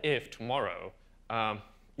what if tomorrow,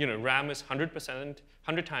 RAM is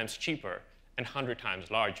 100 times cheaper and 100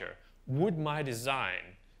 times larger? Would my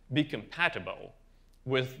design be compatible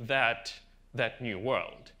with that new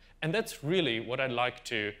world? And that's really what I'd like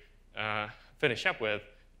to finish up with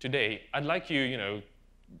today. I'd like you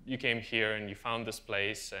came here and you found this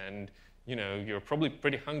place, and you're probably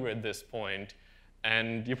pretty hungry at this point,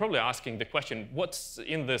 and you're probably asking the question, what's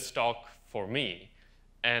in this talk for me?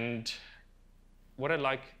 And what I'd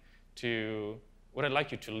like you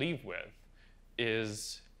to leave with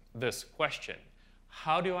is this question: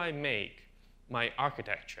 how do I make my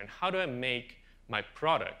architecture, and how do I make my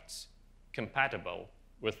products compatible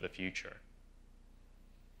with the future?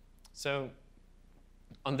 So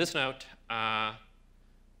on this note, on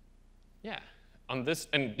this,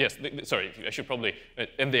 and yes, sorry, I should probably,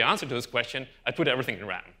 in the answer to this question, I put everything in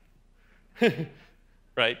RAM,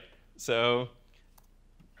 right? So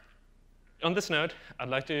on this note, I'd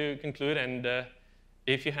like to conclude, and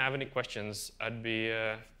if you have any questions, I'd be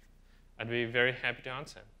very happy to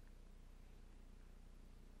answer.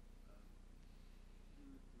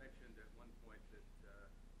 You mentioned at one point that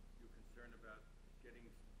you're concerned about getting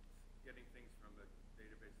things from a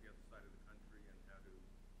database the other side of the country, and how to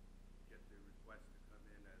get the request to come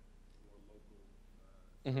in at more local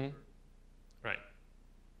server. Right.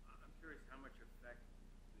 I'm curious how much effect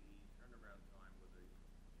the turnaround time, or the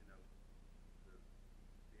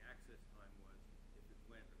access time was if it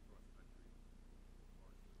went across country.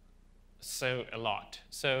 So a lot.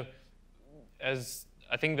 So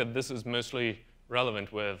I think that this is mostly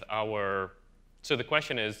relevant with so the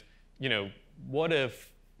question is, what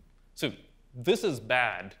if, so this is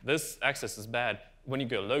bad, this access is bad when you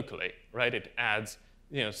go locally, right? It adds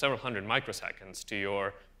several hundred microseconds to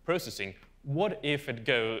your processing. What if it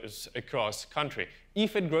goes across country?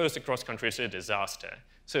 If it goes across country, it's a disaster.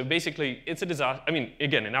 So basically, it's a disaster. I mean,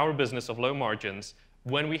 again, in our business of low margins,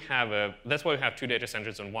 when we have that's why we have 2 data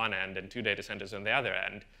centers on one end and 2 data centers on the other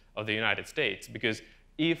end of the United States, because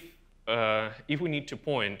if we need to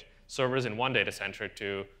point servers in one data center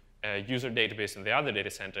to a user database in the other data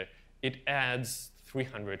center, it adds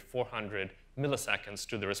 300, 400 milliseconds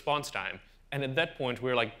to the response time. And at that point,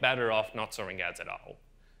 we're better off not serving ads at all,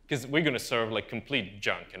 because we're going to serve complete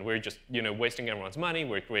junk, and we're just wasting everyone's money.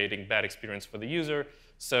 We're creating bad experience for the user.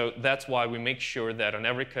 So that's why we make sure that on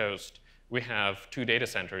every coast we have 2 data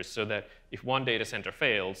centers, so that if one data center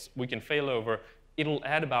fails, we can fail over. It'll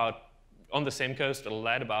add about, on the same coast, it'll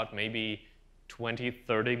add about maybe 20,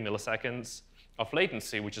 30 milliseconds of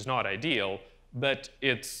latency, which is not ideal, but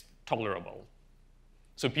it's tolerable.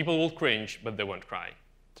 So people will cringe, but they won't cry,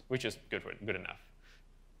 which is good enough.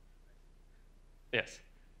 Yes?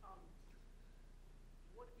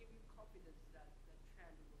 What gives you confidence that the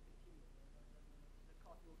trend will continue, the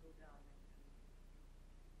cost will go down,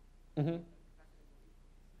 and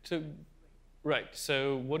So, right.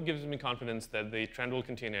 So what gives me confidence that the trend will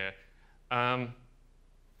continue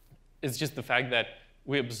is just the fact that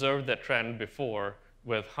we observed that trend before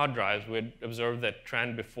with hard drives. We had observed that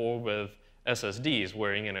trend before with SSDs,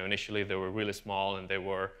 where initially they were really small and they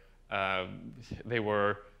were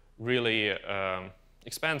really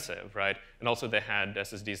expensive, right? And also they had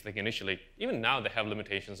SSDs initially, even now they have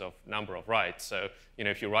limitations of number of writes. So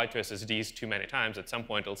if you write to SSDs too many times, at some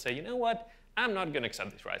point it'll say, you know what, I'm not going to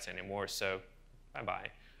accept these writes anymore, so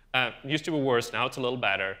bye-bye. Used to be worse, now it's a little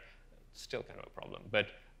better. Still kind of a problem. But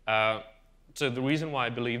so the reason why I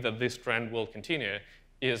believe that this trend will continue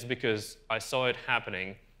is because I saw it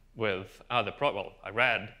happening with other products. Well, I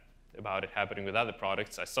read about it happening with other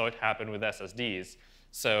products. I saw it happen with SSDs.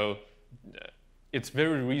 So it's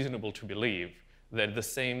very reasonable to believe that the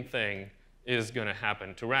same thing is going to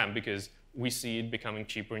happen to RAM, because we see it becoming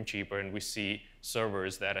cheaper and cheaper, and we see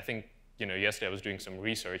servers that I think, yesterday I was doing some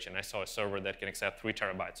research, and I saw a server that can accept 3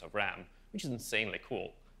 terabytes of RAM, which is insanely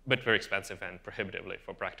cool, but very expensive and prohibitively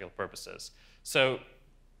for practical purposes. So,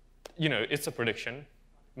 it's a prediction.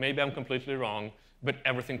 Maybe I'm completely wrong, but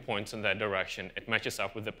everything points in that direction. It matches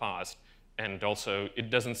up with the past, and also it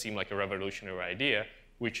doesn't seem like a revolutionary idea,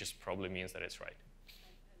 which probably means that it's right.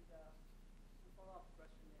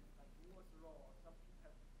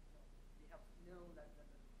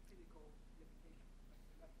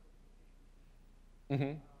 limitation.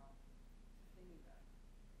 Mm-hmm. Thinking that,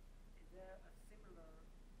 is there a similar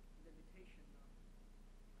limitation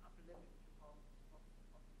of upper limit to how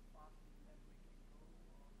fast the memory can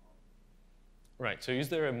go? Right. So is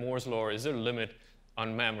there a Moore's law, or is there a limit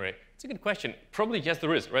on memory? It's a good question. Probably yes,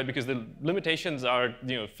 there is, right? Because the limitations are,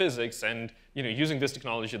 physics, and using this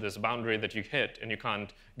technology, there's a boundary that you hit, and you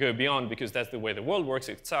can't go beyond because that's the way the world works.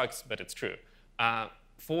 It sucks, but it's true.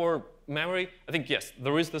 For memory, I think yes,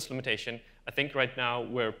 there is this limitation. I think right now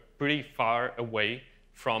we're pretty far away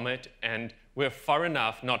from it, and we're far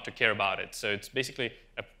enough not to care about it. So it's basically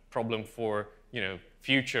a problem for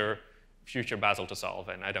future Basil to solve,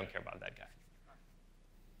 and I don't care about that guy.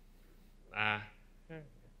 So,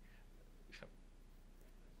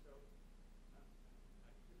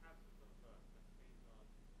 you have to sort of explain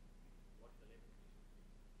what the limitation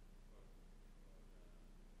is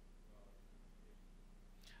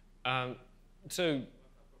So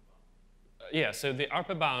yeah, so the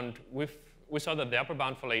upper bound, we saw that the upper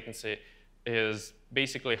bound for latency is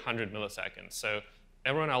basically 100 milliseconds. So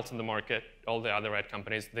everyone else in the market, all the other ad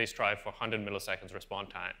companies, they strive for 100 milliseconds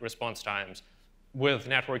response times with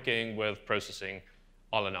networking, with processing,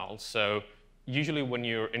 all in all. So usually when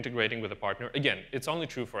you're integrating with a partner, again, it's only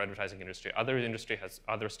true for advertising industry. Other industry has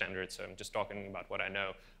other standards, so I'm just talking about what I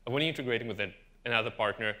know. When you're integrating with another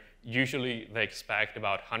partner, usually they expect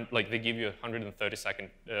about, they give you a 130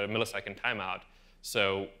 millisecond timeout.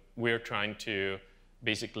 So we're trying to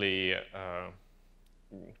basically,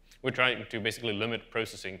 limit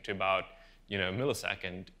processing to about a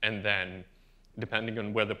millisecond, and then depending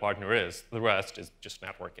on where the partner is, the rest is just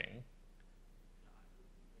networking.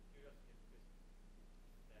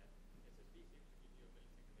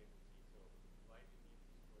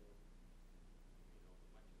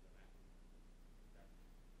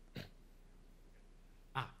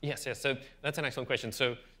 Yes. So that's an excellent question.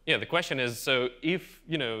 So yeah, the question is, so if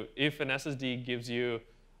an SSD gives you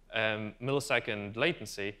millisecond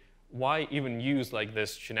latency, why even use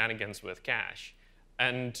this shenanigans with cache?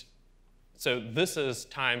 And so this is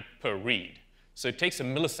time per read. So it takes a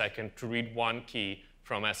millisecond to read one key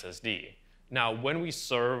from SSD. Now, when we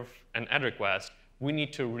serve an ad request, we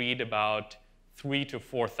need to read about 3,000 to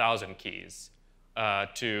 4,000 keys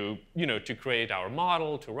to create our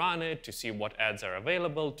model, to run it, to see what ads are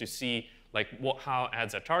available, to see how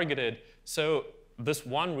ads are targeted. So this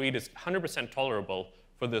one read is 100% tolerable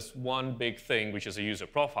for this one big thing, which is a user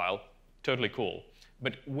profile. Totally cool.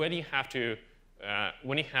 But when you have to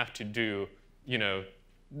do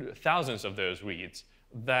thousands of those reads,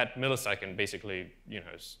 that millisecond basically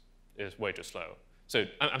is way too slow. So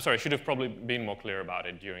I'm sorry, I should have probably been more clear about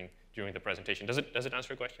it during the presentation. Does it answer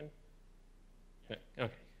your question? Yeah.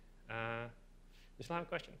 Okay. You still have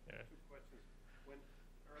a question? Yeah. Two questions.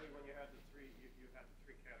 Early when you had the three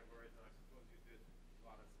categories, and I suppose you did a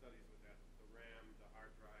lot of studies with that, the RAM, the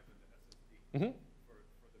hard drive, and the SSD. Mm-hmm. For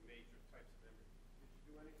the major types of memory. Did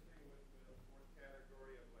you do anything with the fourth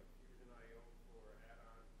category of Fusion I/O for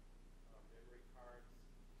add-on memory cards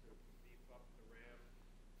to beef up the RAM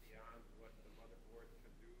beyond what the motherboard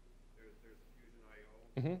can do? There's a Fusion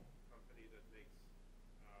I/O company that makes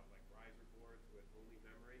riser boards with only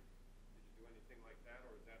memory. Did you do anything like that,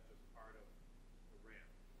 or is that just part of the RAM?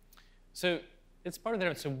 So it's part of the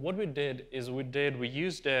RAM. So what we did is we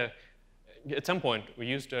used at some point we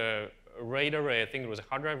used a RAID array. I think it was a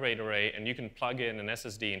hard drive RAID array, and you can plug in an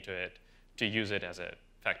SSD into it to use it as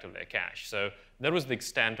effectively a cache. So that was the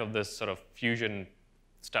extent of this sort of fusion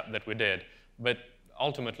stuff that we did. But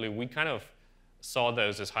ultimately, we kind of saw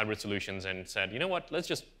those as hybrid solutions and said, you know what, let's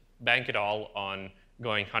just bank it all on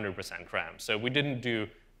going 100% RAM. So we didn't do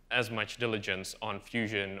as much diligence on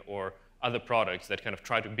Fusion or other products that kind of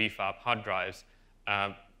try to beef up hard drives.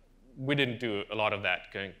 We didn't do a lot of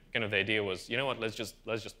that. Kind of the idea was, you know what, let's just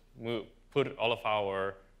put all of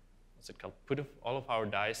our, put all of our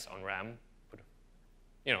dice on RAM.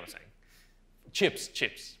 You know what I'm saying?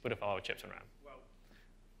 Chips. Put all our chips on RAM. Well,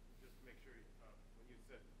 just to make sure, when you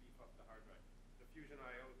said beef up the hard drive, the Fusion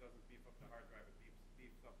I/O doesn't beef up the hard drive, it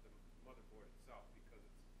beefs up the motherboard itself because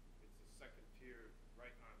it's a second tier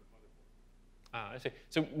right on the motherboard. I see.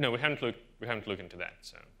 So no, we haven't looked into that.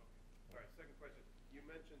 So. Okay. All right. Second question. You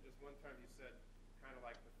mentioned just one time you said kind of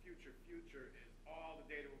like the future is all the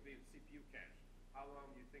data will be in CPU cache. How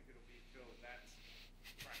long do you think it'll be till that's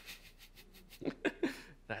practical?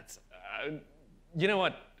 That's you know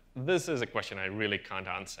what? This is a question I really can't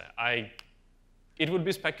answer. It would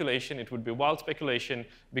be speculation. It would be wild speculation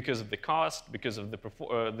because of the cost, because of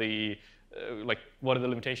what are the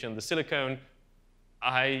limitations of the silicon.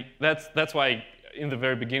 That's why in the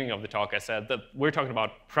very beginning of the talk, I said that we're talking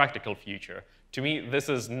about practical future. To me, this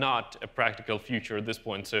is not a practical future at this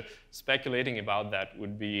point. So speculating about that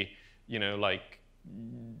would be, like,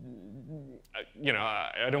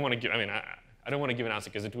 I don't want to give. I mean, I don't want to give an answer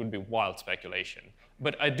because it would be wild speculation.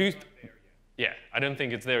 But I do. Yeah, I don't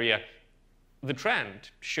think it's there yet. The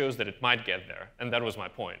trend shows that it might get there, and that was my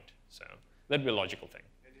point. So that'd be a logical thing.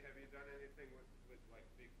 And have you done anything with like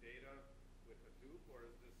big data with Hadoop, or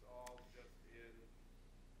is this all just in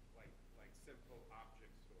like simple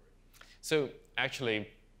object storage? So actually,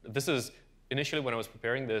 this is initially when I was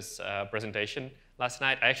preparing this presentation last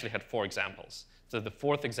night, I actually had 4 examples. So the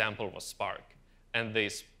 4th example was Spark. And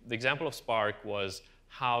the example of Spark was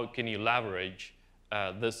how can you leverage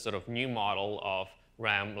this sort of new model of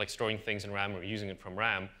RAM, like storing things in RAM or using it from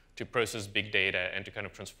RAM, to process big data and to kind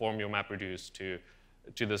of transform your MapReduce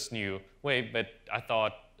to this new way. But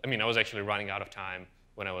I was actually running out of time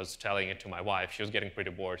when I was telling it to my wife. She was getting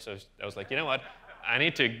pretty bored. So I was like, you know what? I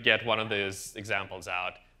need to get one of those examples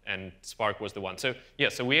out. And Spark was the one. So yeah,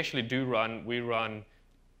 so we actually we run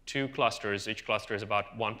 2 clusters. Each cluster is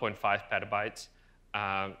about 1.5 petabytes.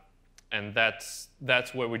 And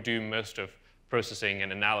that's where we do most of processing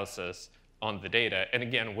and analysis on the data. And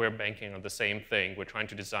again, we're banking on the same thing. We're trying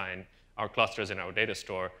to design our clusters in our data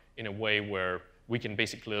store in a way where we can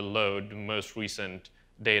basically load the most recent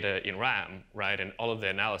data in RAM, right? And all of the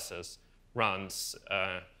analysis runs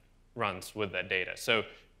with that data. So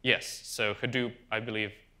yes, so Hadoop, I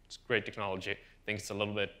believe, it's great technology. I think it's a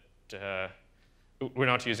little bit, we're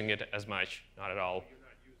not using it as much, not at all. You're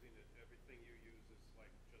not using it, everything you use is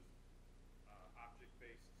like just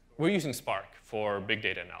object-based storage? We're using Spark for big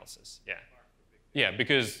data analysis, yeah. Yeah,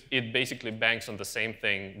 because it basically banks on the same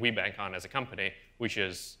thing we bank on as a company, which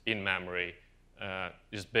is in memory,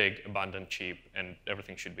 is big, abundant, cheap, and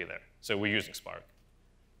everything should be there. So we're using Spark.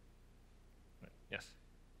 Yes?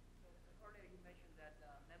 So earlier you mentioned that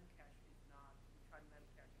memcache is not, you tried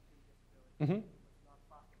memcache a few years ago, Mm-hmm. it's not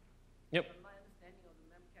fast enough. Yep. But my understanding of the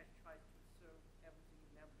memcache tries to serve everything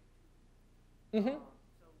in memory too. Mm-hmm.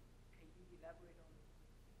 So can you elaborate on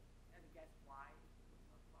and guess why it's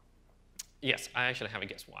not fast enough? Yes, I actually have a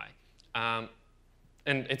guess why.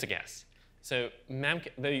 And it's a guess. So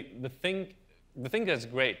the thing that's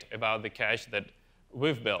great about the cache that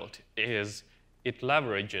we've built is it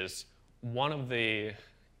leverages one of the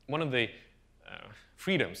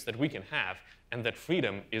freedoms that we can have, and that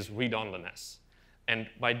freedom is read-onliness. And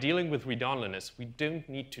by dealing with read-onliness, we don't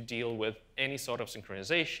need to deal with any sort of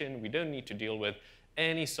synchronization. We don't need to deal with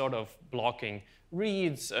any sort of blocking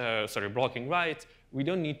reads, blocking writes. We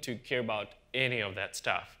don't need to care about any of that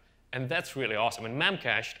stuff. And that's really awesome. And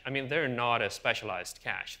memcache, I mean, they're not a specialized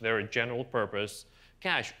cache. They're a general purpose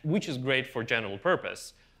cache, which is great for general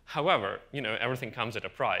purpose. However, everything comes at a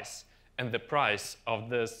price. And the price of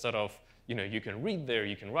this sort of, you can read there,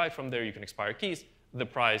 you can write from there, you can expire keys, the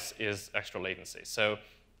price is extra latency. So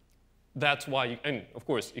that's why, and of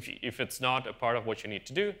course, if it's not a part of what you need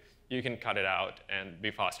to do, you can cut it out and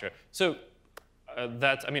be faster. So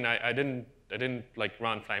that's, I didn't like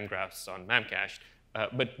run flame graphs on memcache,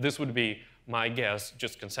 but this would be my guess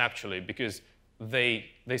just conceptually, because they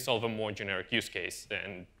solve a more generic use case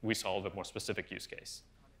and we solve a more specific use case.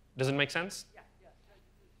 Does it make sense? Yeah. Just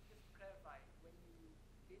to clarify, when you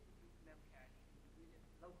did use memcache, you did it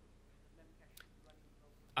locally. The memcache was running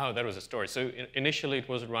locally. Oh, that was a story. So initially it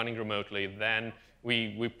was running remotely. Then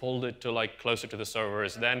we pulled it to like closer to the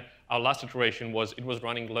servers. Then our last iteration was it was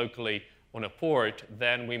running locally on a port.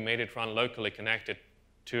 Then we made it run locally, connected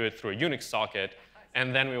to it through a Unix socket.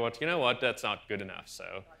 And then we went, you know what, that's not good enough.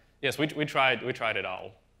 So yes, we tried it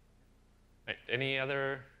all. Right. Any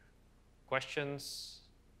other questions,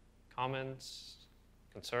 comments,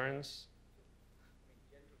 concerns?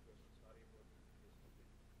 General question, sorry about this.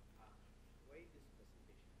 Why this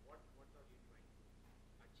presentation? What are you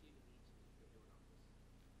trying to achieve in each individual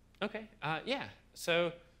of this? Okay, yeah.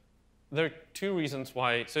 So there are 2 reasons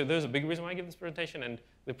why. So there's a big reason why I give this presentation and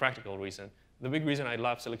the practical reason. The big reason I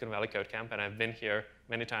love Silicon Valley Code Camp, and I've been here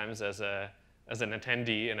many times as an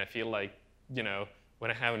attendee, and I feel like,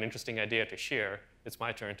 when I have an interesting idea to share, it's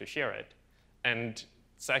my turn to share it. And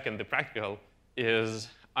second, the practical is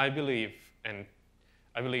I believe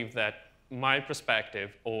that my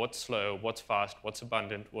perspective of what's slow, what's fast, what's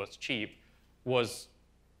abundant, what's cheap was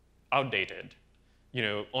outdated,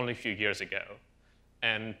 only a few years ago.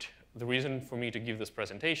 And the reason for me to give this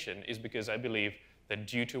presentation is because I believe that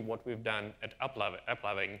due to what we've done at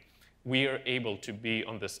AppLovin, we are able to be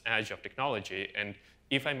on this edge of technology. And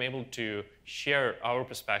if I'm able to share our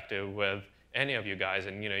perspective with any of you guys,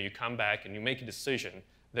 and you come back and you make a decision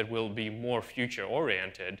that will be more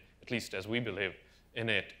future-oriented, at least as we believe in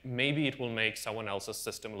it, maybe it will make someone else's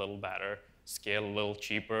system a little better, scale a little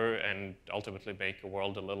cheaper, and ultimately make the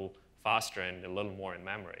world a little faster and a little more in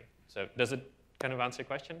memory. So does it kind of answer your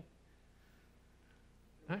question?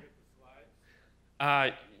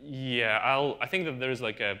 Yeah, I think that there's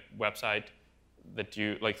like a website that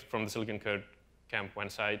you, like from the Silicon Code Camp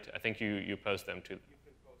website, I think you post them to. You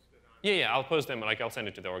can post it on. Yeah, I'll post them, like I'll send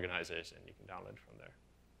it to the organizers and you can download from there.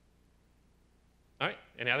 All right,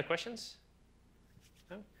 any other questions?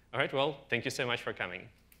 No? All right, well, thank you so much for coming.